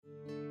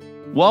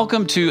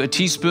Welcome to A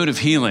Teaspoon of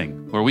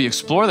Healing, where we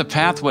explore the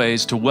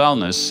pathways to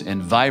wellness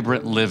and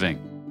vibrant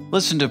living.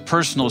 Listen to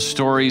personal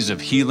stories of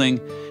healing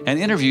and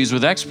interviews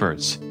with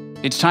experts.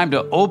 It's time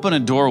to open a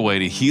doorway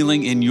to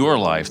healing in your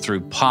life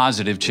through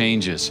positive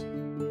changes.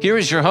 Here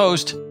is your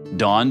host,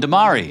 Dawn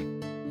Damari.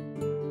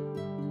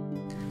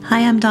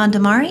 Hi, I'm Dawn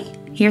Damari.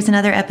 Here's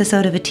another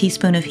episode of A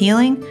Teaspoon of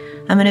Healing.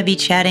 I'm going to be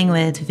chatting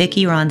with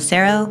Vicky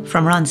Roncero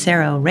from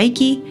Roncero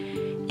Reiki,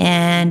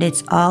 and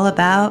it's all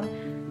about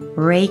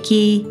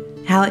Reiki,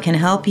 how it can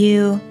help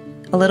you,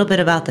 a little bit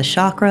about the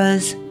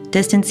chakras,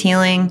 distance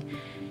healing,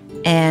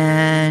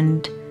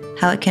 and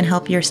how it can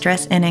help your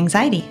stress and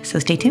anxiety. So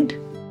stay tuned.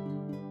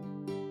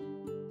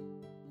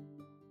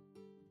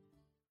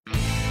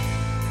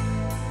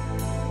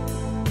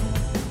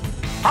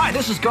 Hi,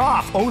 this is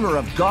Goff, owner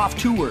of Goff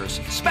Tours,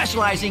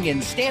 specializing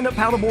in stand-up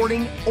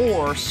paddleboarding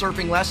or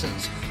surfing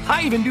lessons.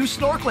 I even do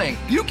snorkeling.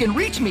 You can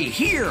reach me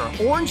here.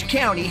 Orange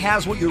County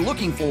has what you're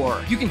looking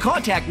for. You can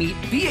contact me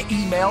via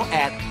email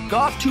at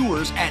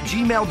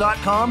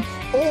gofftours@gmail.com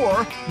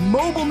or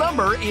mobile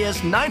number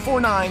is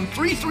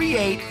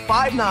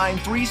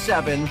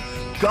 949-338-5937,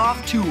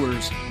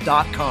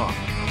 gofftours.com.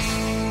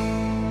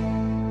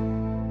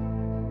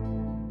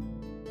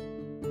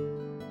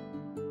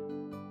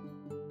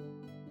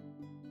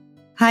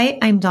 Hi,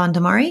 I'm Dawn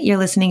Damari. You're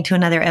listening to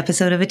another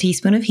episode of A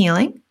Teaspoon of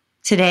Healing.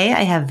 Today,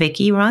 I have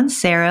Vicky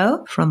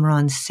Roncero from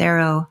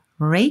Roncero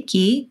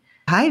Reiki.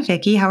 Hi,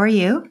 Vicky. How are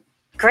you?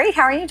 Great.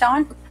 How are you,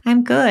 Dawn?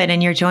 I'm good.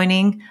 And you're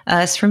joining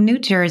us from New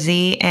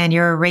Jersey, and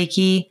you're a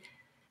Reiki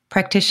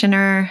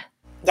practitioner.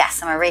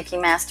 Yes, I'm a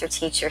Reiki master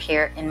teacher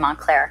here in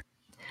Montclair.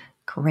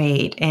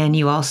 Great. And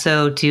you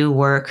also do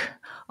work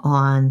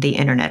on the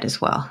internet as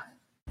well.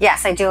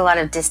 Yes, I do a lot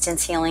of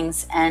distance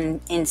healings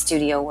and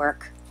in-studio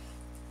work.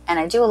 And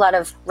I do a lot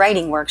of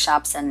writing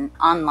workshops and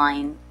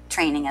online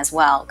training as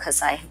well,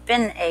 because I've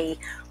been a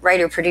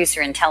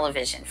writer-producer in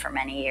television for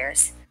many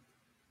years.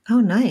 Oh,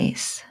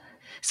 nice.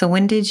 So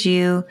when did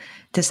you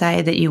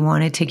decide that you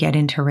wanted to get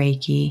into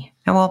Reiki?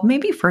 Well,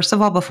 maybe first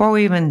of all, before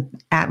I even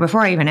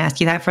ask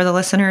you that, for the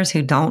listeners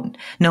who don't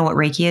know what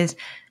Reiki is,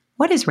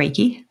 what is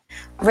Reiki?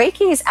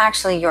 Reiki is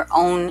actually your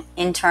own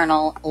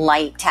internal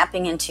light,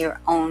 tapping into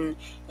your own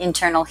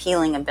internal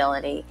healing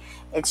ability.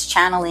 It's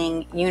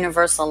channeling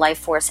universal life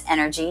force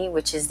energy,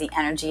 which is the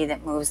energy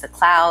that moves the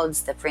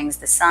clouds, that brings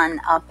the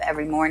sun up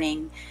every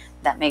morning,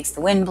 that makes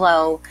the wind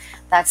blow.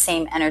 That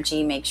same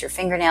energy makes your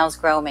fingernails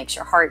grow, makes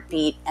your heart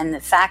beat. And the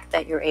fact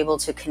that you're able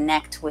to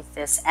connect with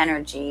this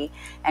energy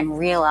and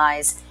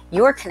realize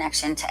your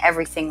connection to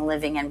everything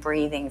living and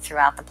breathing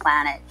throughout the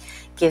planet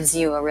gives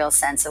you a real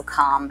sense of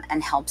calm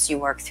and helps you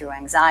work through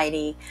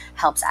anxiety,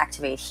 helps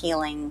activate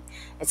healing.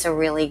 It's a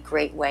really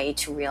great way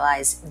to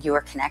realize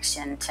your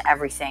connection to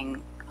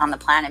everything on the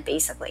planet,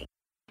 basically.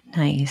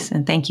 Nice.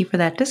 And thank you for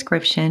that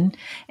description.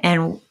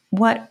 And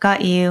what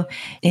got you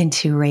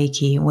into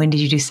Reiki? When did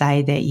you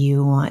decide that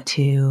you want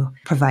to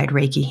provide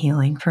Reiki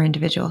healing for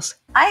individuals?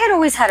 I had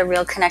always had a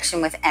real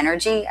connection with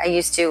energy. I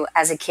used to,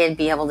 as a kid,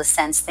 be able to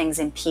sense things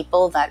in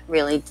people that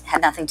really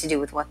had nothing to do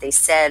with what they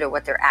said or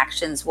what their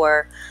actions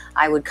were.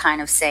 I would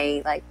kind of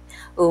say, like,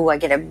 ooh, I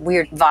get a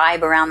weird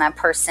vibe around that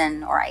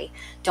person, or I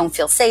don't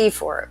feel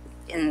safe, or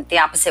in the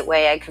opposite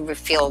way, I could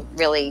feel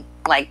really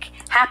like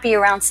happy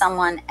around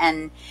someone.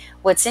 And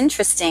what's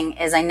interesting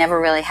is I never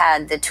really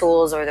had the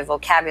tools or the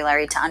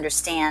vocabulary to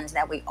understand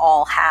that we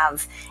all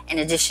have, in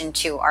addition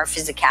to our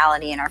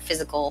physicality and our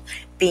physical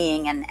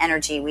being and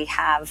energy, we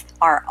have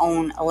our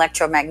own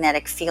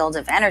electromagnetic field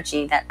of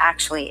energy that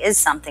actually is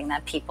something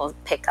that people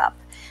pick up,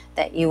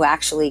 that you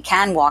actually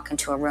can walk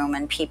into a room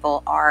and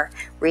people are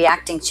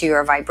reacting to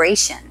your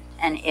vibration.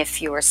 And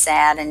if you're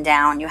sad and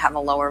down, you have a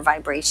lower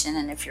vibration.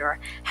 And if you're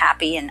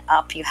happy and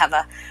up, you have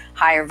a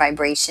higher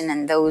vibration.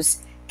 And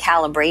those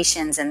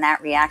calibrations and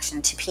that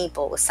reaction to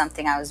people was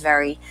something I was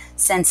very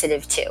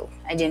sensitive to.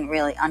 I didn't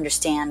really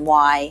understand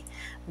why,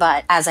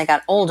 but as I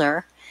got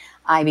older,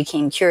 I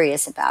became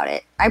curious about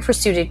it. I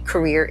pursued a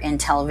career in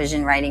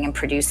television writing and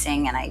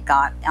producing, and I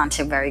got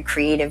onto a very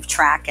creative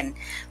track and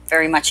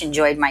very much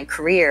enjoyed my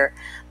career.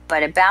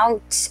 But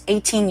about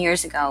 18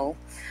 years ago,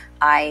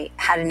 I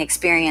had an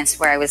experience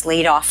where I was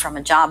laid off from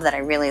a job that I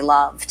really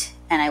loved.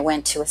 And I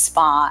went to a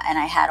spa and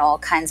I had all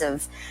kinds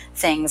of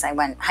things. I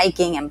went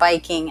hiking and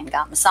biking and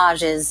got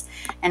massages,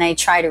 and I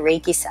tried a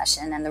Reiki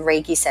session, and the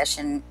Reiki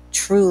session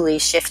truly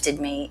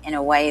shifted me in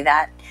a way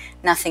that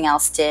nothing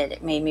else did.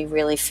 It made me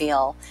really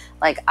feel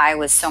like I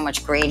was so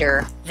much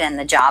greater than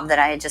the job that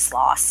I had just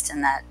lost,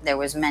 and that there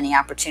was many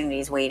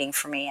opportunities waiting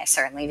for me. I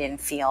certainly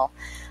didn't feel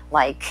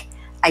like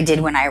I did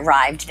when I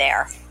arrived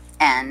there.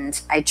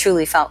 And I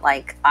truly felt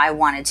like I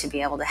wanted to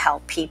be able to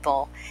help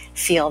people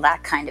feel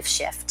that kind of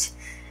shift.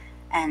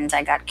 And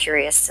I got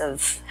curious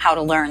of how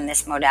to learn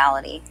this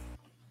modality.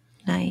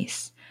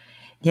 Nice.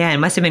 Yeah, it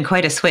must have been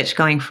quite a switch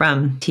going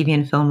from TV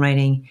and film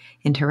writing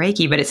into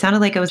Reiki, but it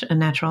sounded like it was a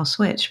natural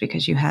switch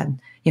because you had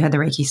the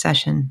Reiki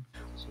session.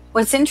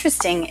 What's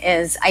interesting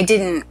is I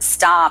didn't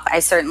stop. I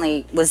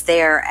certainly was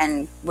there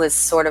and was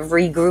sort of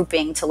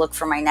regrouping to look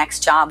for my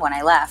next job when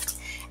I left.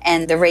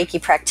 And the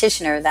Reiki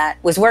practitioner that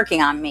was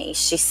working on me,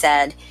 she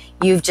said,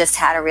 you've just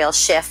had a real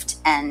shift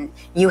and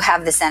you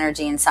have this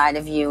energy inside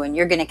of you and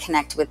you're going to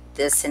connect with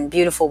this in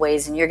beautiful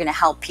ways and you're going to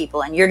help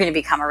people and you're going to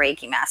become a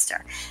Reiki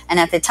master. And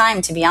at the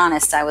time, to be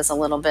honest, I was a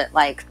little bit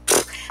like,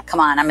 come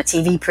on, I'm a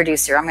TV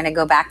producer. I'm going to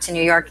go back to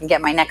New York and get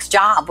my next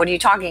job. What are you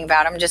talking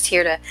about? I'm just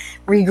here to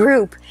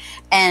regroup.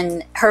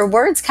 And her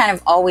words kind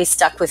of always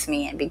stuck with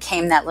me and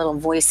became that little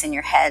voice in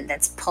your head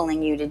that's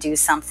pulling you to do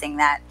something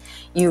that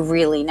you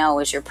really know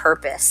is your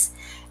purpose.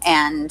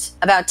 And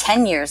about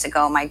 10 years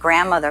ago, my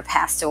grandmother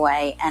passed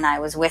away, and I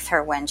was with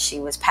her when she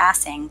was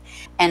passing,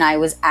 and I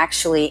was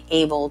actually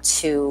able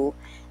to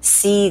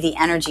see the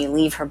energy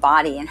leave her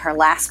body in her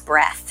last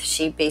breath.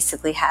 She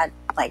basically had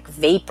like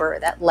vapor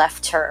that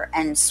left her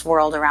and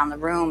swirled around the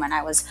room, and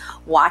I was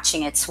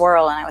watching it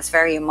swirl, and I was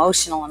very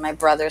emotional, and my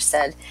brother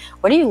said,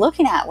 "What are you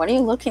looking at? What are you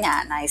looking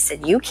at?" And I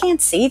said, "You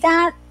can't see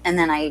that?" And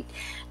then I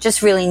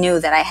just really knew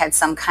that I had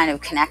some kind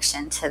of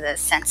connection to the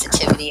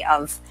sensitivity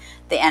of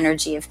the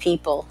energy of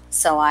people.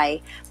 So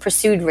I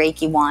pursued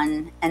Reiki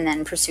 1 and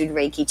then pursued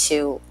Reiki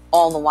 2,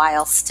 all the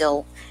while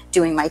still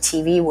doing my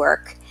TV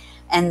work.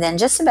 And then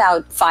just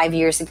about 5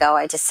 years ago,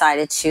 I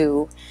decided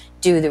to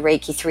do the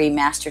Reiki 3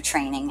 master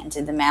training and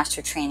did the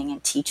master training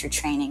and teacher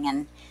training.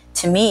 And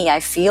to me, I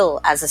feel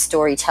as a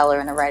storyteller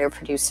and a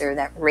writer-producer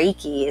that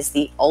Reiki is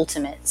the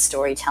ultimate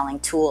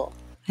storytelling tool.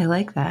 I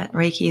like that.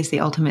 Reiki is the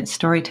ultimate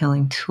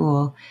storytelling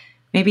tool.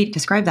 Maybe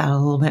describe that a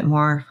little bit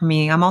more for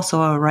me. I'm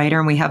also a writer,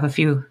 and we have a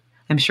few,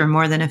 I'm sure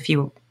more than a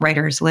few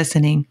writers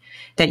listening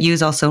that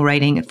use also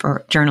writing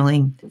for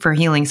journaling, for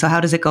healing. So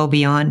how does it go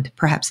beyond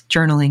perhaps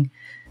journaling?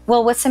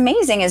 Well, what's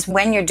amazing is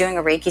when you're doing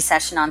a Reiki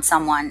session on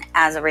someone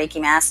as a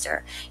Reiki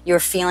master, you're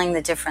feeling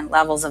the different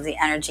levels of the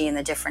energy and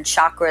the different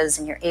chakras,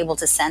 and you're able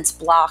to sense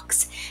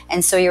blocks.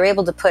 And so you're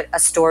able to put a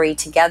story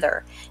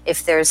together.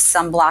 If there's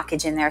some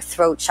blockage in their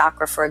throat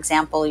chakra, for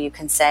example, you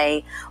can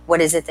say, what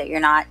is it that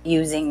you're not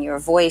using your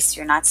voice,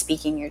 you're not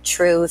speaking your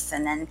truth?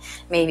 And then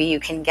maybe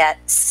you can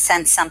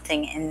sense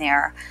something in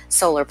their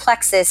solar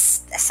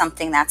plexus,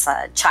 something that's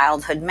a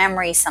childhood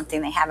memory,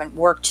 something they haven't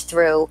worked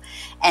through.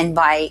 And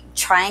by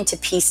trying to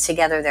piece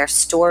together their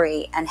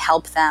story and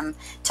help them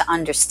to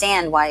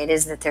understand why it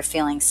is that they're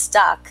feeling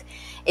stuck,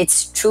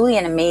 it's truly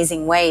an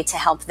amazing way to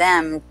help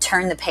them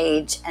turn the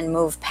page and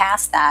move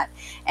past that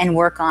and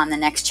work on the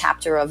next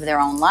chapter of their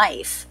own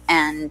life.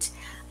 And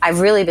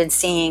I've really been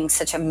seeing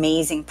such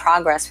amazing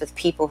progress with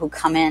people who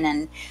come in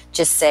and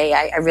just say,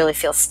 I really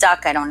feel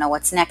stuck. I don't know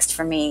what's next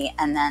for me.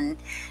 And then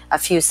a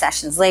few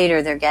sessions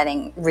later, they're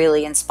getting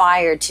really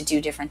inspired to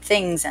do different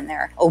things, and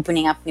they're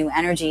opening up new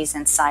energies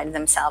inside of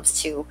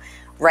themselves to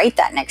write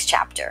that next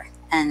chapter.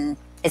 And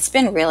it's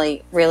been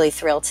really, really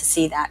thrilled to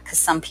see that, because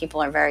some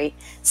people are very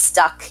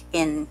stuck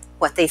in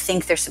what they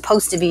think they're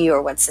supposed to be,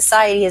 or what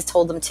society has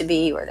told them to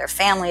be, or their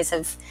families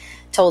have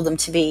told them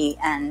to be.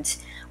 And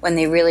when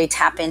they really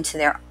tap into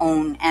their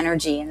own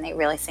energy and they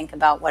really think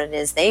about what it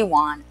is they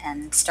want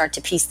and start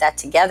to piece that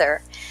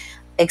together,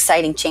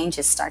 exciting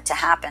changes start to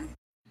happen.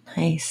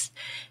 Nice.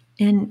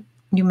 And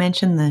you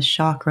mentioned the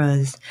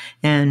chakras,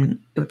 and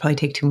it would probably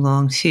take too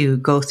long to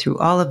go through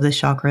all of the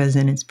chakras,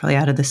 and it's probably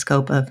out of the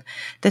scope of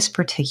this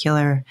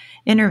particular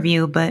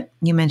interview, but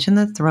you mentioned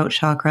the throat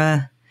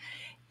chakra,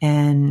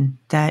 and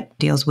that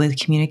deals with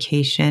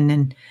communication.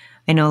 And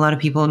I know a lot of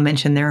people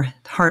mention their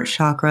heart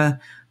chakra.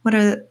 What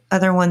are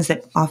other ones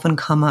that often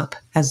come up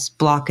as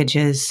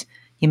blockages?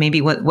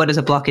 Maybe what does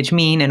a blockage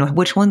mean, and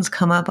which ones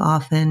come up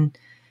often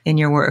in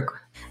your work?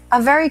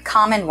 A very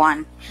common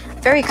one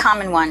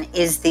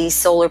is the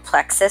solar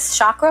plexus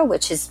chakra,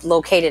 which is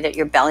located at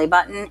your belly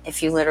button.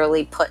 If you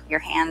literally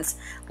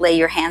lay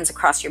your hands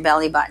across your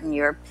belly button,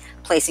 you're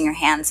placing your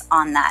hands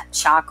on that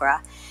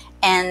chakra.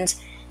 And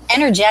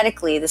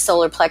energetically, the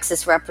solar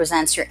plexus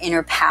represents your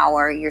inner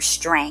power, your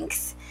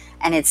strength.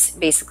 And it's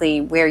basically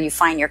where you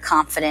find your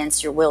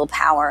confidence, your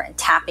willpower, and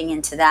tapping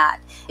into that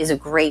is a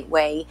great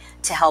way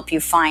to help you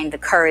find the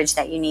courage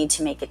that you need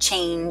to make a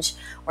change,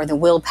 or the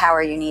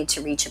willpower you need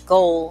to reach a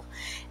goal.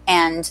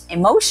 And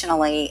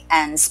emotionally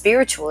and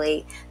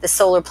spiritually, the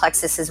solar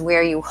plexus is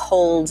where you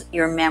hold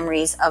your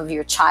memories of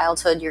your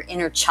childhood. Your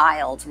inner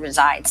child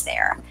resides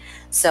there.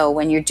 So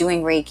when you're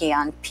doing Reiki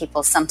on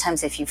people,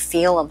 sometimes if you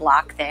feel a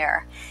block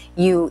there,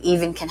 you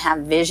even can have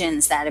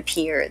visions that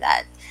appear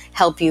that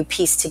help you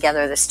piece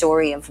together the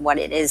story of what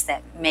it is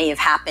that may have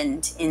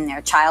happened in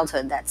their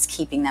childhood that's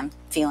keeping them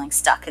feeling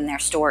stuck in their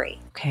story.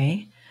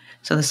 Okay.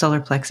 So the solar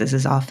plexus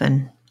is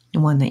often the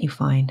one that you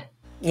find.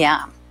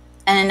 Yeah.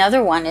 And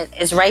another one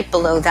is right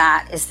below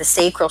that is the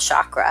sacral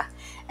chakra.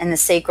 And the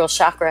sacral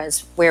chakra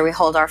is where we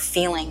hold our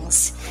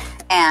feelings.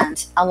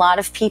 And a lot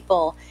of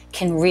people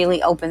can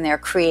really open their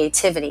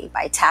creativity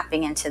by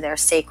tapping into their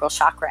sacral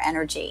chakra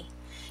energy.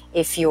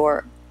 If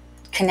you're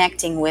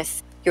connecting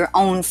with your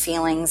own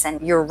feelings and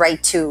your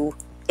right to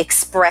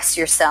express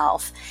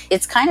yourself,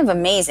 it's kind of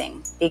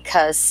amazing,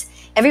 because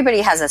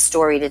everybody has a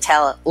story to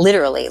tell,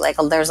 literally. Like,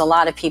 there's a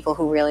lot of people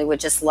who really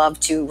would just love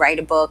to write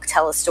a book,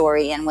 tell a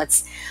story. And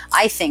what's,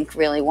 I think,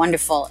 really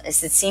wonderful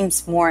is it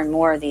seems more and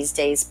more these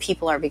days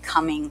people are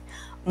becoming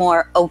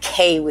more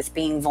okay with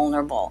being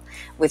vulnerable,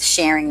 with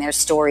sharing their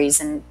stories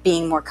and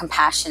being more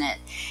compassionate.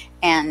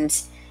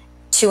 And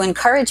to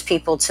encourage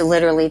people to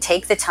literally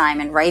take the time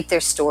and write their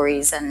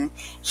stories and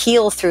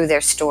heal through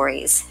their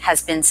stories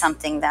has been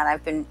something that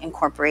I've been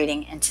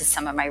incorporating into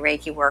some of my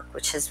Reiki work,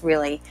 which has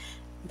really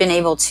been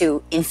able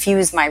to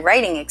infuse my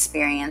writing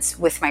experience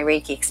with my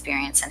Reiki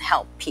experience and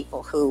help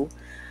people who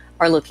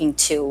are looking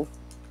to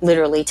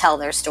literally tell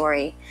their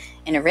story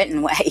in a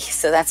written way.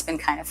 So that's been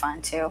kind of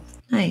fun too.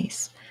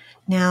 Nice.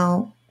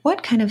 Now,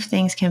 what kind of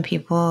things can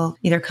people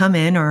either come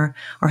in or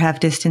have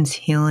distance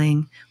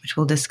healing, which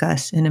we'll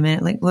discuss in a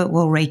minute? Like, what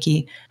will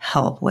Reiki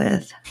help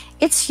with?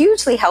 It's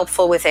hugely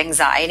helpful with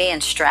anxiety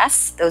and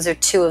stress. Those are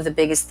two of the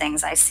biggest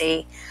things I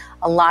see.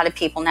 A lot of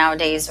people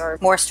nowadays are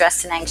more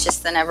stressed and anxious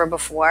than ever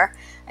before.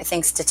 I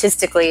think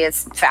statistically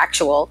it's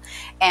factual.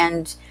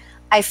 And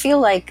I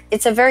feel like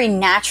it's a very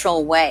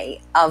natural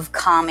way of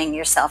calming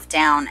yourself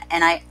down.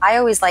 And I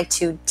always like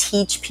to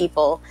teach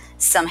people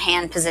some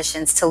hand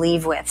positions to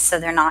leave with, so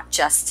they're not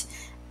just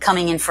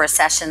coming in for a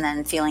session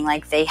and feeling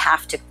like they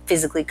have to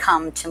physically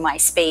come to my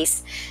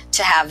space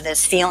to have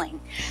this feeling.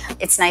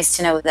 It's nice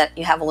to know that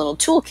you have a little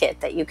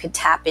toolkit that you could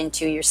tap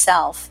into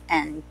yourself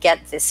and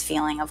get this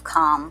feeling of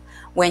calm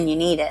when you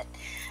need it.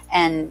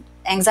 And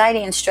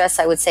anxiety and stress,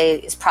 I would say,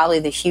 is probably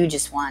the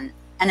hugest one.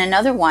 And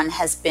another one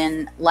has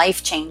been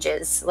life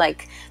changes.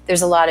 Like,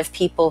 there's a lot of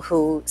people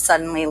who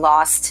suddenly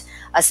lost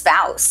a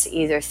spouse,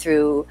 either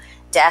through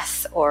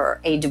death or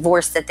a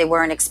divorce that they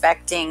weren't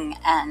expecting,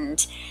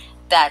 and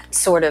that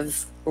sort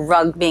of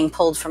rug being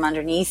pulled from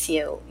underneath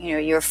you. You know,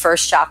 your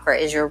first chakra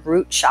is your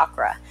root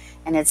chakra,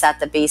 and it's at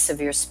the base of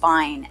your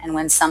spine. And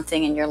when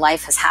something in your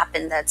life has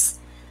happened that's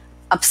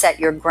upset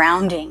your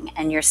grounding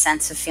and your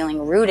sense of feeling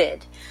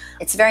rooted,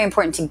 it's very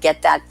important to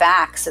get that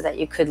back so that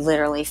you could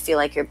literally feel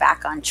like you're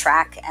back on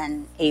track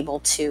and able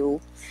to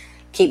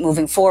keep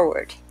moving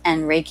forward.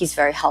 And Reiki's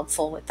very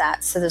helpful with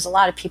that. So there's a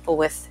lot of people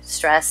with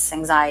stress,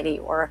 anxiety,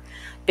 or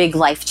big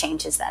life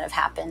changes that have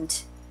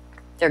happened.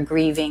 They're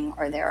grieving,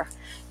 or they're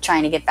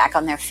trying to get back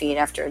on their feet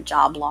after a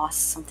job loss,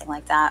 something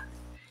like that.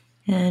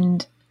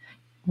 And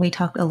we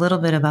talked a little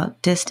bit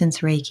about distance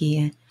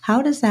Reiki.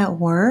 How does that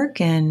work?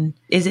 And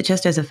is it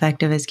just as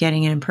effective as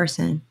getting it in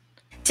person?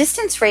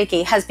 Distance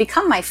Reiki has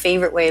become my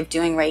favorite way of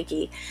doing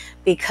Reiki,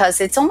 because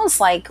it's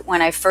almost like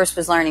when I first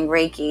was learning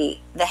Reiki,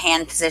 the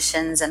hand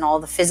positions and all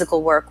the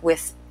physical work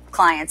with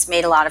clients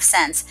made a lot of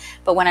sense.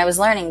 But when I was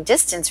learning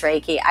distance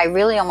Reiki, I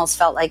really almost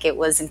felt like it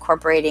was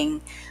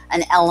incorporating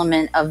an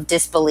element of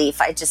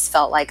disbelief. I just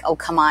felt like, oh,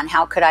 come on,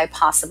 how could I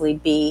possibly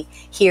be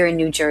here in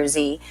New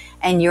Jersey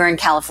and you're in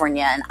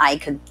California and I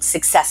could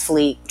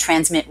successfully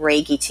transmit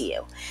Reiki to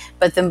you?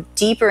 But the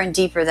deeper and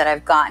deeper that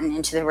I've gotten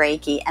into the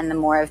Reiki and the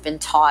more I've been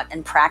taught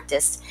and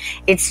practiced,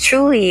 it's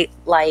truly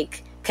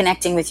like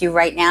connecting with you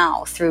right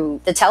now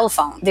through the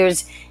telephone.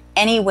 There's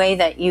any way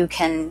that you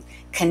can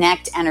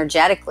connect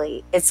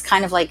energetically. It's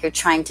kind of like you're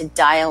trying to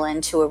dial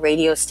into a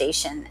radio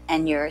station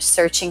and you're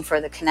searching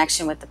for the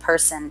connection with the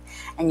person,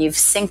 and you've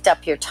synced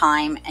up your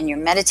time and you're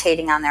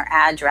meditating on their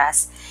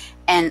address,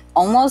 and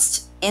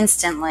almost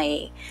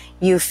instantly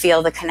you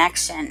feel the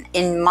connection.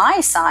 In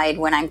my side,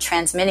 when I'm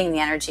transmitting the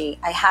energy,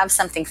 I have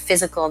something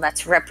physical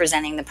that's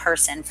representing the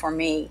person for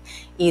me,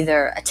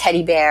 either a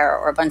teddy bear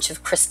or a bunch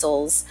of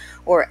crystals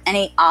or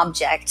any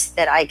object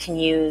that I can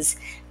use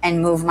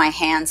and move my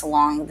hands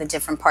along the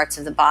different parts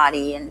of the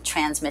body and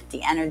transmit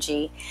the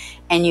energy.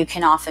 And you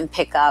can often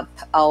pick up,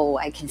 oh,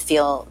 I can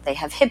feel they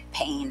have hip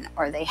pain,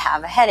 or they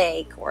have a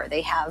headache, or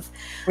they have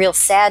real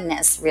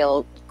sadness,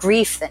 real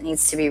grief that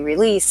needs to be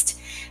released.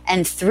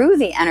 And through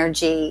the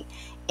energy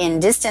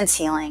in distance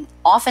healing,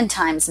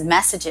 oftentimes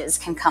messages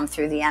can come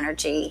through the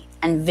energy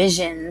and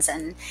visions,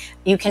 and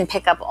you can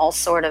pick up all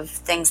sort of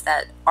things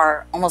that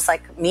are almost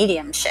like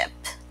mediumship.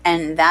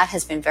 And that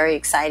has been very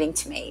exciting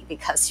to me,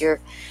 because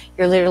you're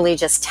literally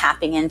just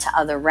tapping into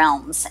other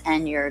realms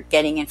and you're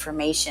getting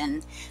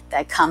information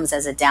that comes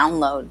as a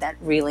download that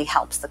really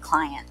helps the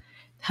client.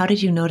 How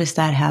did you notice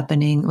that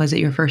happening? Was it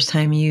your first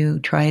time you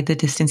tried the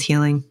distance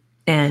healing?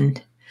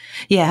 And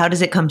yeah, how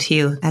does it come to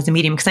you as a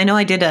medium? Because I know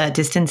I did a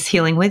distance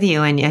healing with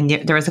you, and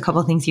there was a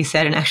couple of things you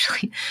said, and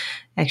actually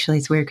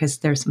it's weird because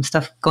there's some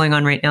stuff going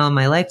on right now in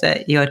my life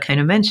that you had kind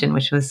of mentioned,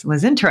 which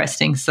was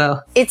interesting. So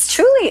it's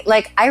truly,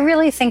 like, I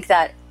really think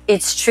that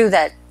it's true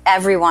that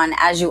everyone,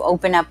 as you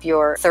open up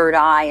your third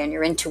eye and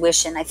your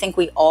intuition, I think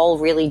we all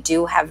really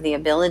do have the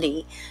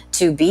ability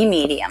to be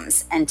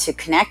mediums and to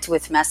connect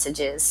with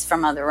messages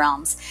from other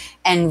realms.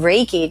 And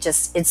Reiki,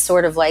 it's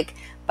sort of like,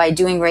 by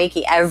doing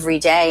Reiki every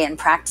day and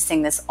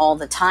practicing this all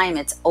the time,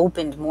 it's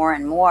opened more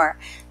and more,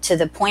 to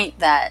the point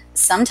that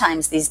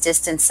sometimes these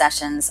distance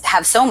sessions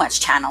have so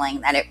much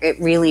channeling that it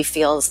really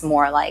feels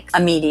more like a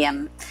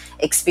medium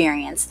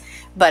experience.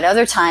 But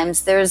other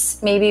times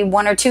there's maybe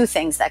one or two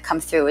things that come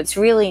through. It's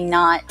really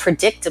not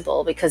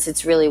predictable, because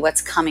it's really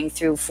what's coming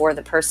through for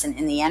the person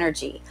in the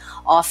energy.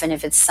 Often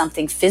if it's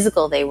something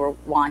physical they were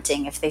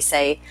wanting, if they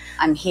say,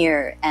 I'm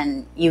here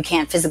and you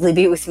can't physically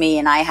be with me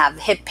and I have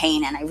hip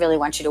pain and I really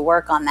want you to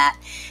work on that,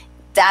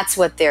 that's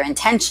what their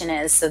intention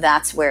is. So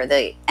that's where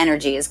the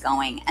energy is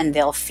going, and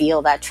they'll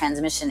feel that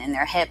transmission in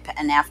their hip.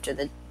 And after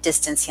the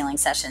distance healing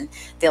session,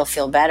 they'll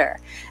feel better.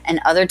 And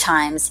other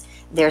times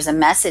there's a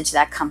message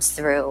that comes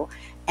through.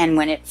 And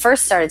when it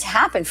first started to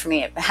happen for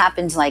me, it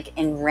happened like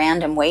in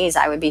random ways.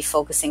 I would be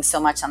focusing so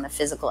much on the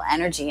physical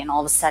energy, and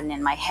all of a sudden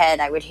in my head,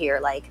 I would hear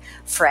like,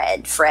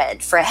 Fred,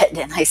 Fred, Fred.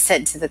 And I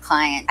said to the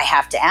client, I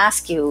have to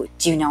ask you,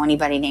 do you know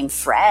anybody named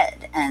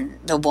Fred? And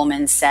the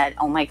woman said,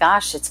 oh my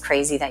gosh, it's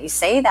crazy that you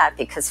say that,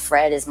 because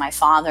Fred is my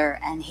father,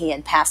 and he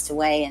had passed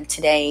away. And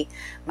today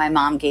my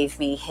mom gave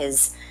me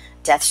his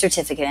death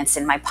certificate, and it's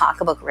in my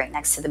pocketbook right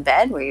next to the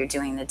bed where you're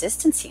doing the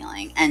distance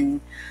healing. And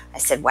I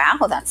said, wow,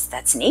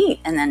 that's neat.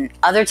 And then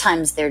other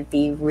times there'd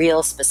be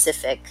real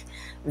specific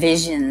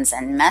visions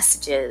and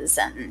messages.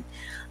 And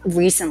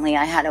recently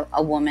I had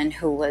a woman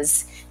who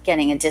was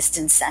getting a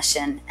distance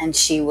session, and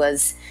she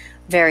was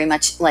very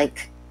much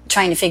like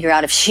trying to figure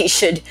out if she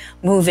should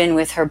move in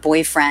with her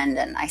boyfriend.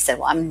 And I said,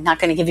 well, I'm not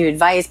going to give you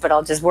advice, but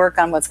I'll just work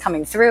on what's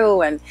coming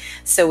through. And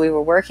so we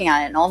were working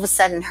on it. And all of a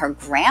sudden her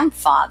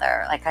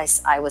grandfather, like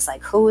I was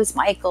like, who is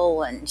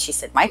Michael? And she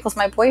said, Michael's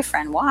my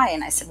boyfriend. Why?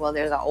 And I said, well,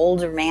 there's an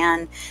older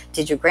man.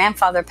 Did your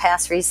grandfather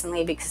pass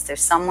recently? Because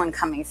there's someone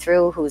coming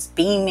through who's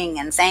beaming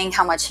and saying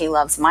how much he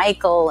loves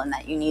Michael and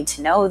that you need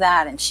to know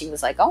that. And she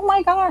was like, oh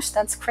my gosh,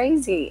 that's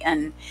crazy.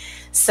 And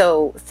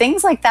so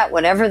things like that,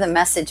 whatever the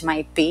message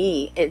might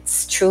be,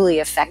 it's truly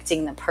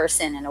affecting the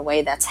person in a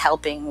way that's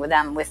helping with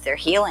them with their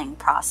healing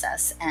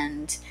process.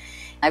 And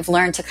I've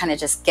learned to kind of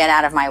just get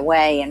out of my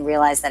way and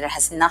realize that it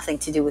has nothing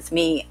to do with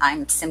me.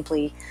 I'm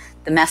simply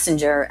the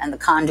messenger and the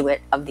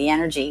conduit of the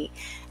energy.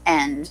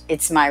 And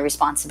it's my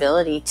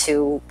responsibility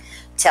to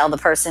tell the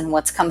person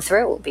what's come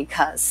through,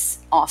 because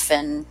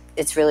often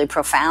it's really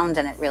profound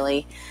and it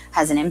really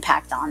has an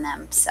impact on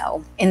them.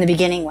 So in the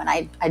beginning, when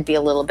I'd be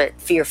a little bit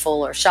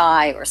fearful or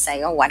shy or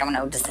say, oh, I don't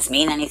know, does this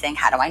mean anything?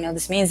 How do I know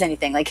this means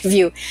anything? Like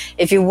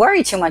if you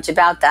worry too much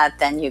about that,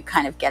 then you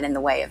kind of get in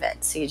the way of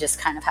it. So you just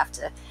kind of have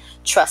to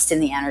trust in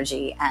the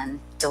energy and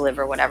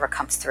deliver whatever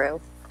comes through.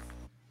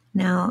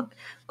 Now,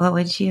 what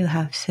would you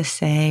have to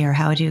say, or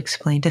how would you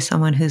explain to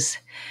someone who's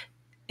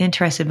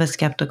interested but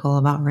skeptical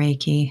about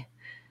Reiki?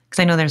 Because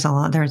I know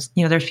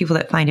there's people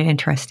that find it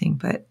interesting,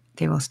 but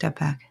they will step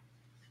back.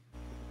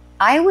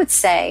 I would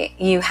say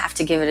you have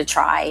to give it a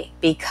try,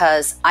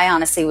 because I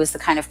honestly was the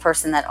kind of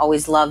person that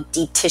always loved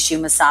deep tissue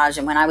massage.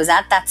 And when I was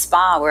at that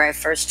spa where I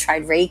first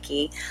tried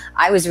Reiki,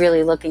 I was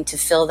really looking to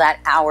fill that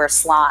hour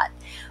slot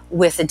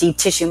with a deep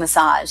tissue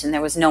massage, and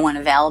there was no one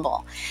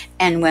available.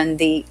 And when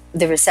the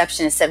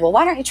receptionist said, well,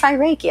 why don't you try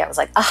Reiki? I was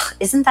like, ugh,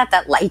 isn't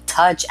that light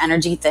touch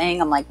energy thing?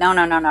 I'm like, no.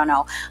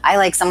 I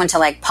like someone to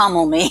like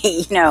pummel me,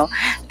 you know?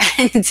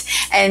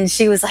 And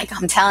she was like,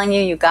 I'm telling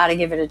you, you got to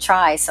give it a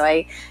try. So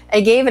I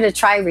gave it a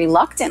try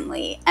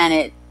reluctantly, and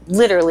it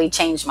literally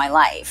changed my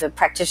life. The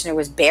practitioner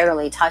was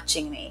barely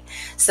touching me.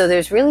 So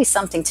there's really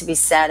something to be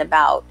said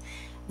about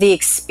the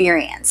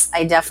experience.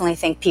 I definitely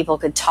think people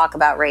could talk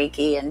about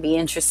Reiki and be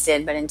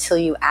interested, but until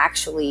you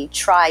actually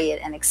try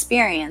it and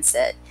experience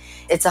it,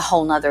 it's a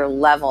whole nother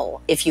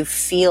level. If you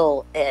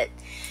feel it,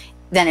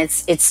 then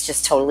it's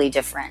just totally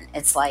different.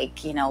 It's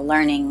like, you know,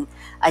 learning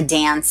a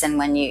dance, and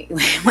when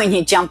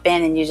you jump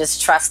in and you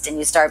just trust and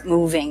you start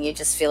moving, you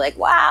just feel like,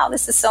 wow,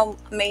 this is so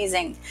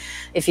amazing.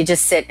 If you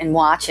just sit and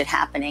watch it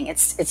happening,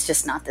 it's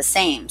just not the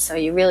same. So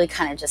you really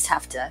kind of just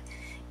have to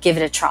give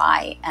it a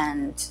try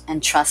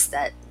and trust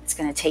that it's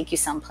going to take you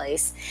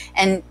someplace.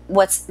 And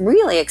what's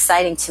really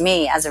exciting to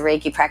me as a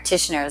Reiki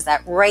practitioner is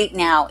that right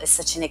now is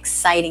such an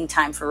exciting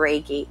time for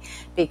Reiki,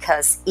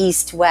 because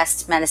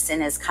East-West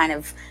medicine is kind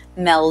of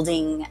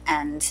melding,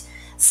 and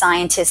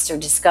scientists are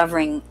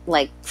discovering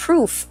like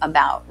proof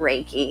about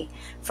Reiki.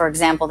 For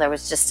example, there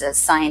was just a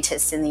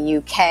scientist in the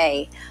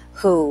UK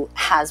who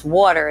has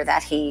water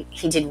that he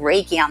did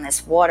Reiki on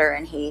this water,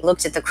 and he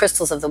looked at the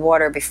crystals of the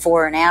water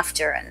before and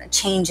after, and the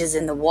changes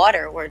in the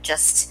water were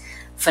just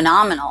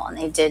phenomenal. And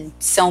they did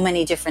so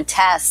many different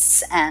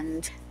tests,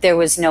 and there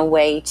was no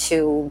way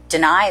to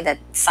deny that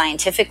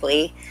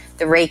scientifically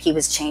the Reiki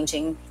was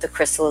changing the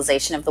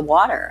crystallization of the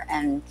water.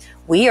 And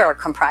we are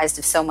comprised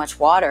of so much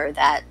water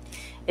that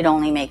it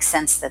only makes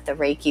sense that the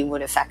Reiki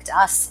would affect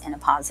us in a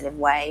positive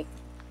way.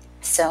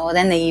 So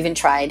then they even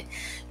tried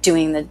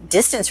doing the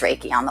distance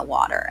Reiki on the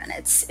water, and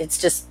it's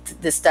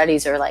just, the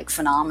studies are like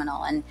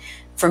phenomenal. And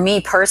for me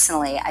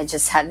personally, I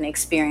just had an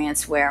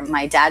experience where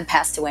my dad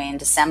passed away in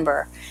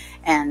December,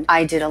 and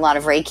I did a lot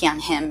of Reiki on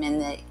him in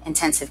the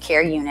intensive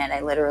care unit.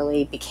 I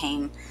literally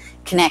became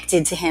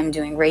connected to him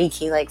doing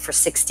Reiki like for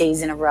 6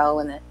 days in a row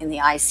in the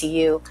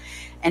ICU.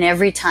 And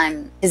every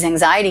time his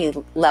anxiety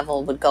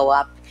level would go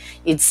up,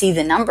 you'd see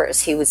the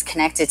numbers. He was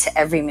connected to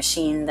every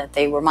machine that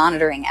they were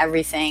monitoring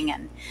everything.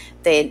 And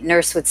the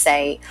nurse would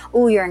say,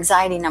 oh, your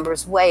anxiety number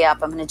is way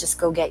up. I'm going to just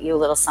go get you a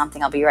little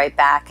something. I'll be right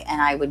back.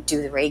 And I would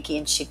do the Reiki,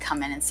 and she'd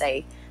come in and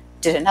say,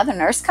 did another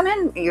nurse come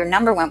in? Your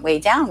number went way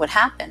down. What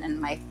happened? And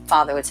my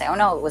father would say, oh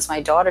no, it was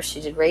my daughter. She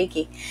did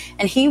Reiki.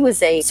 And he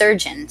was a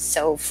surgeon.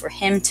 So for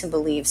him to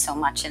believe so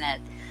much in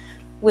it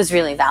was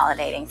really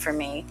validating for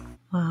me.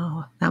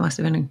 Wow, that must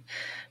have been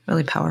a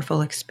really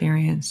powerful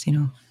experience,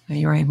 that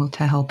you were able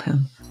to help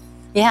him.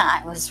 Yeah,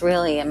 it was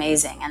really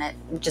amazing. And it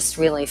just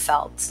really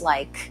felt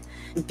like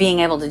being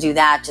able to do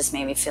that just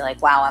made me feel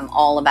like, wow, I'm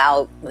all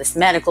about this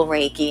medical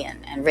Reiki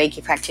and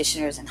Reiki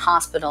practitioners in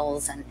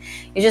hospitals. And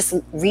you're just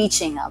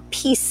reaching a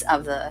piece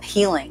of the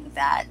healing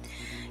that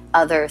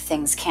other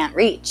things can't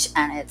reach.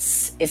 And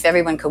it's, if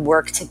everyone could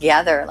work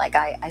together, like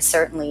I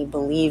certainly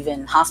believe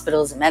in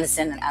hospitals and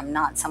medicine, and I'm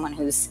not someone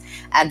who's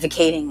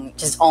advocating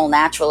just all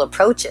natural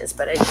approaches,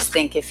 but I just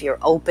think if you're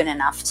open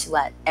enough to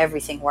let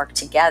everything work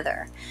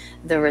together,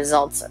 the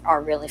results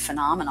are really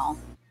phenomenal.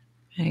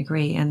 I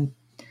agree. And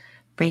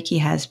Reiki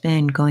has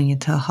been going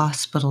into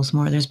hospitals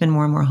more. There's been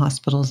more and more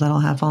hospitals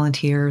that'll have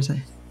volunteers.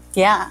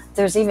 Yeah,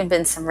 there's even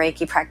been some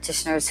Reiki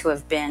practitioners who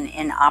have been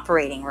in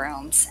operating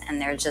rooms and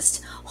they're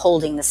just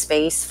holding the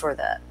space for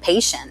the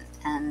patient.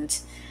 And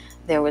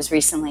there was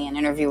recently an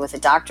interview with a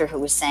doctor who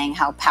was saying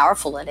how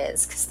powerful it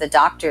is, because the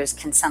doctors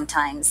can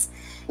sometimes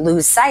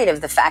lose sight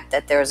of the fact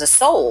that there's a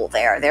soul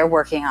there. They're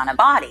working on a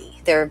body.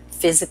 They're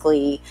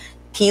physically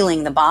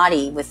healing the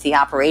body with the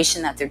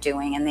operation that they're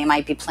doing, and they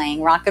might be playing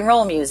rock and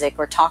roll music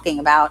or talking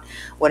about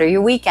what are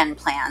your weekend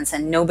plans,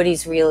 and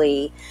nobody's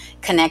really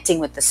connecting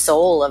with the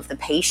soul of the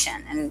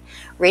patient. And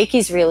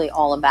Reiki's really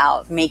all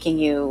about making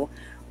you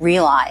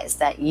realize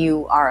that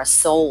you are a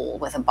soul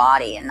with a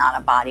body and not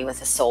a body with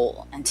a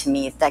soul. And to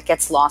me, that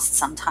gets lost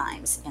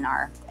sometimes in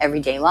our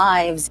everyday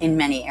lives, in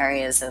many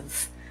areas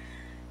of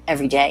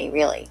every day,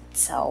 really.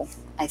 So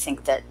I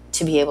think that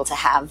to be able to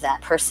have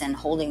that person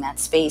holding that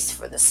space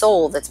for the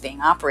soul that's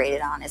being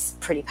operated on is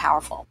pretty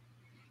powerful.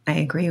 I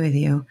agree with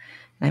you.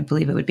 I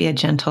believe it would be a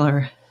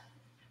gentler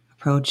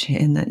approach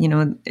in that,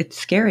 it's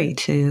scary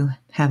to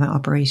have an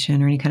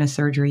operation or any kind of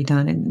surgery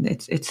done. And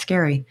it's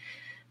scary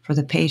for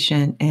the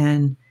patient,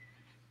 and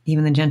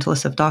even the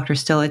gentlest of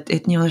doctors still,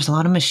 there's a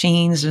lot of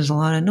machines, there's a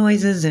lot of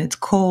noises, and it's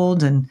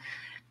cold, and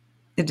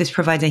it just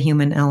provides a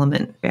human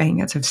element. I think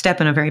that's a step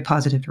in a very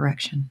positive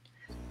direction.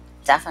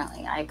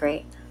 Definitely, I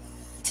agree.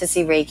 To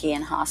see Reiki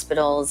in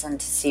hospitals and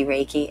to see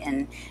Reiki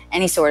in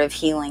any sort of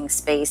healing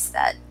space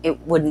that it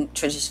wouldn't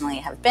traditionally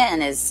have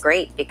been is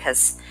great,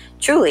 because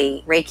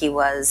truly Reiki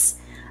was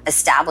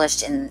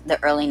established in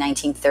the early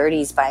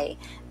 1930s by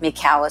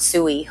Mikao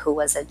Usui, who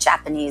was a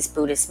Japanese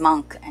Buddhist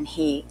monk, and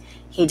he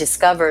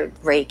discovered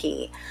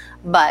Reiki.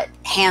 But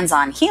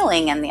hands-on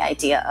healing and the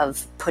idea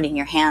of putting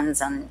your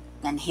hands on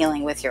and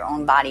healing with your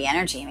own body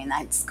energy, I mean,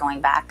 that's going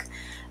back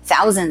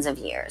thousands of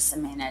years. I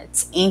mean,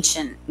 it's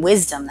ancient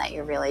wisdom that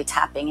you're really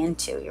tapping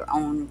into, your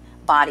own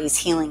body's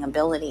healing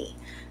ability.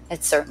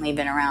 It's certainly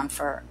been around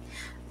for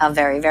a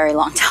very, very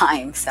long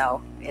time.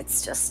 So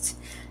it's just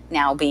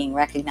now being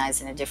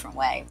recognized in a different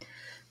way.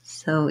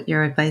 So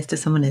your advice to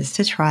someone is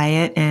to try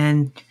it,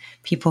 and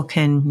people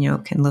can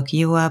look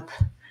you up.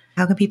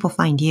 How can people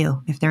find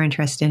you if they're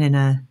interested in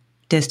a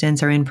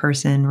distance or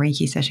in-person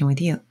Reiki session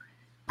with you?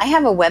 I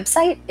have a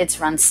website. It's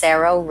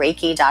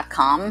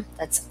ronceroreiki.com.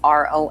 That's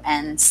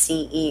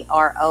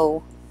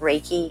RONCERO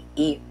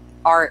Reiki,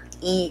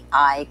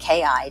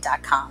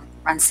 REIKI.com.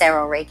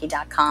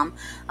 ronceroreiki.com.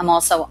 I'm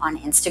also on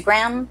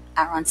Instagram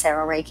at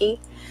ronceroreiki.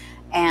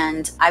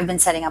 And I've been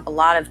setting up a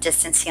lot of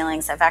distance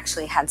healings. I've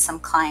actually had some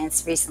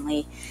clients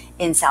recently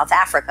in South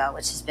Africa,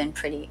 which has been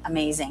pretty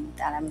amazing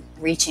that I'm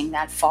reaching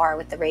that far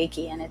with the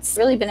Reiki. And it's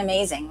really been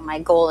amazing. My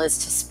goal is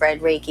to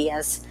spread Reiki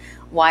as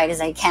wide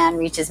as I can,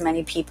 reach as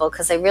many people,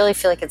 because I really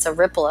feel like it's a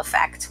ripple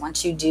effect.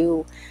 Once you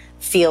do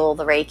feel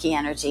the Reiki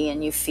energy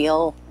and you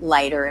feel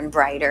lighter and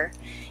brighter,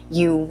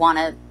 you want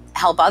to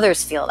help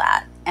others feel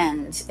that.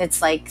 And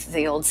it's like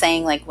the old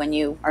saying, like when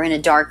you are in a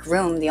dark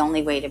room, the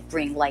only way to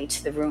bring light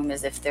to the room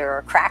is if there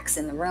are cracks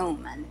in the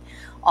room. And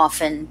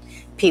often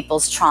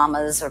people's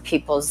traumas or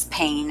people's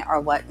pain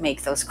are what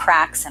make those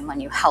cracks. And when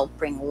you help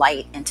bring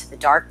light into the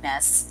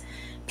darkness,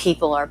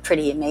 people are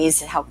pretty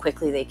amazed at how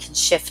quickly they can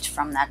shift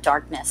from that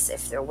darkness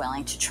if they're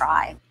willing to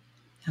try.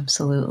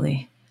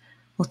 Absolutely.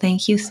 Well,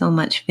 thank you so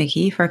much,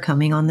 Vicky, for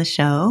coming on the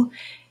show.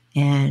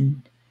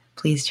 And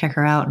please check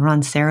her out,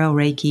 Roncero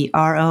Reiki,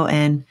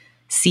 RONCERO,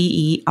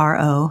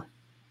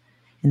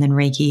 and then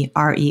Reiki,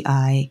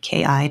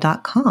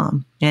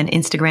 REIKI.com, and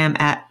Instagram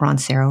at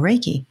Roncero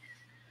Reiki.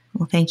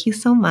 Well, thank you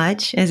so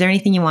much. Is there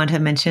anything you want to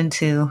mention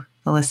to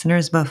the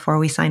listeners before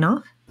we sign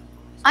off?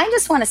 I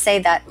just want to say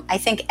that I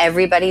think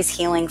everybody's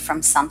healing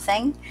from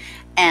something.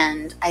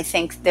 And I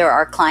think there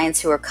are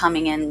clients who are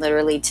coming in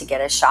literally to get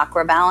a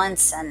chakra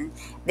balance, and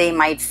they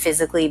might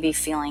physically be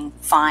feeling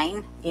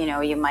fine.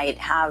 You might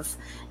have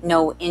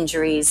no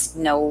injuries,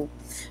 no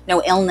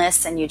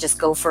illness, and you just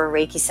go for a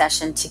Reiki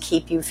session to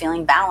keep you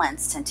feeling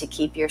balanced and to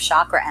keep your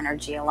chakra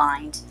energy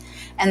aligned.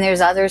 And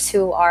there's others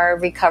who are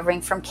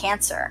recovering from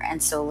cancer.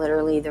 And so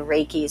literally the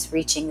Reiki is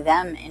reaching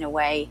them in a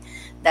way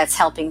that's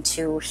helping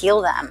to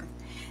heal them.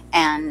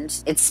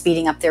 And it's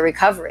speeding up their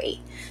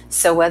recovery.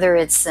 So whether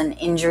it's an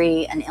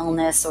injury, an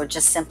illness, or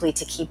just simply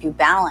to keep you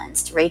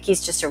balanced, Reiki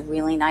is just a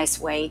really nice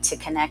way to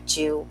connect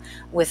you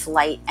with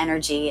light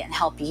energy and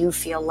help you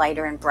feel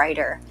lighter and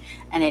brighter.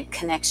 And it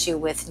connects you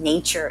with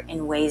nature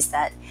in ways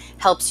that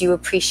helps you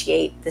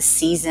appreciate the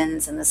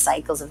seasons and the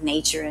cycles of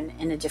nature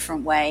in a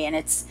different way. And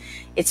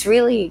it's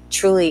really,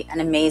 truly an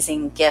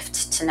amazing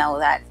gift to know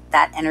that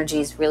that energy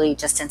is really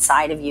just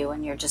inside of you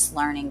and you're just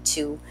learning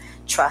to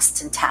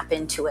trust and tap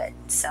into it.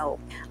 So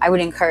I would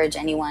encourage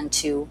anyone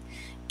to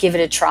give it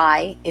a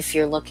try if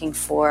you're looking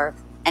for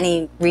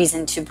any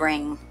reason to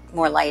bring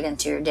more light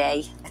into your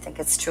day. I think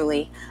it's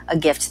truly a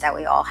gift that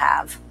we all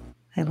have.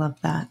 I love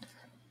that.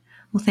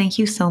 Well, thank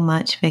you so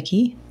much,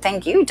 Vicky.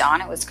 Thank you, Dawn.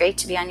 It was great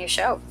to be on your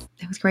show.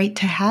 It was great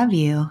to have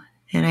you,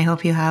 and I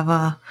hope you have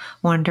a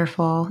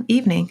wonderful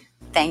evening.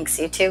 Thanks,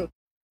 you too.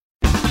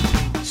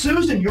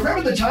 Susan, you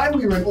remember the time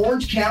we were in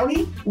Orange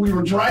County? We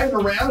were driving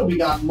around and we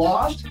got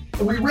lost,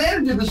 and we ran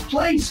into this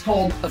place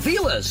called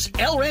Avila's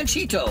El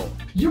Ranchito.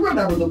 You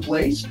remember the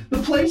place? The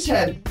place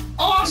had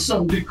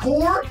awesome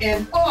decor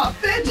and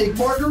authentic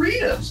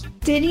margaritas.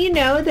 Did you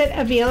know that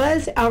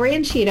Avila's El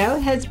Ranchito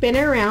has been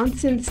around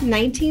since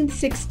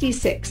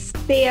 1966?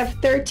 They have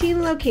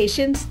 13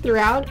 locations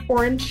throughout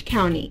Orange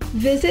County.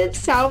 Visit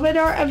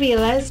Salvador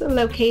Avila's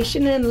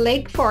location in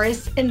Lake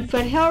Forest and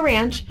Foothill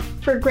Ranch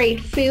for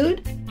great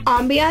food,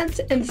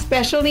 ambiance, and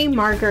specialty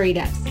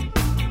margaritas.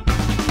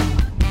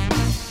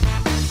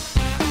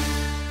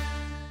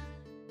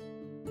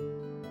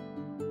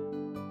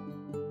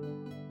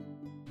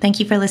 Thank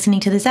you for listening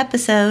to this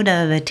episode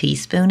of A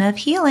Teaspoon of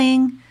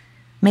Healing.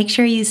 Make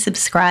sure you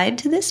subscribe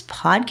to this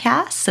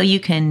podcast so you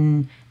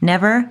can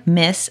never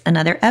miss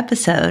another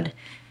episode.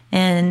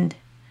 And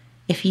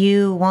if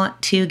you want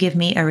to give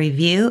me a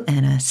review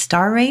and a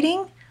star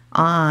rating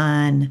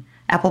on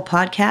Apple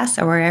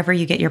Podcasts or wherever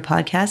you get your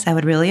podcasts, I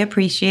would really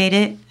appreciate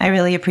it. I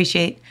really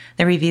appreciate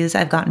the reviews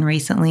I've gotten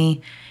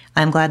recently.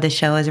 I'm glad the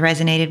show has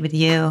resonated with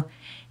you,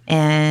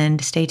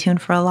 and stay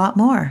tuned for a lot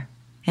more.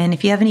 And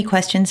if you have any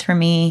questions for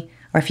me,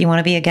 or if you want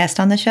to be a guest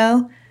on the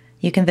show,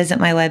 you can visit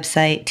my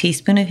website,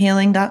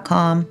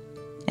 teaspoonofhealing.com,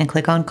 and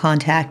click on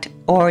contact,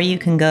 or you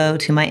can go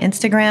to my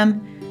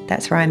Instagram.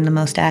 That's where I'm the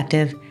most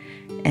active,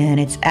 and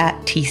it's at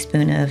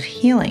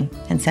teaspoonofhealing,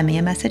 and send me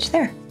a message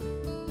there.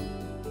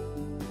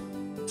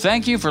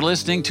 Thank you for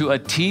listening to A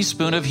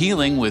Teaspoon of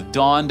Healing with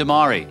Dawn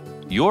Damari,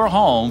 your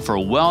home for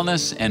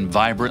wellness and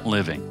vibrant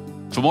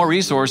living. For more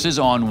resources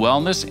on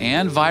wellness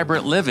and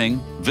vibrant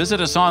living, visit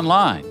us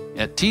online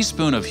at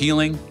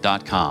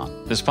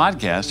teaspoonofhealing.com. This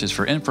podcast is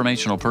for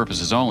informational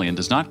purposes only and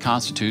does not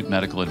constitute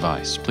medical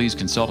advice. Please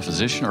consult a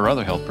physician or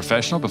other health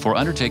professional before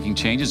undertaking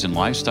changes in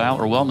lifestyle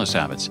or wellness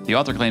habits. The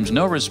author claims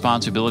no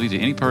responsibility to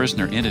any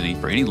person or entity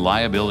for any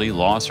liability,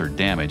 loss, or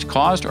damage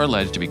caused or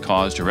alleged to be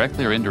caused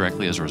directly or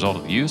indirectly as a result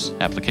of the use,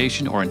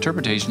 application, or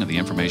interpretation of the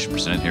information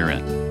presented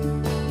herein.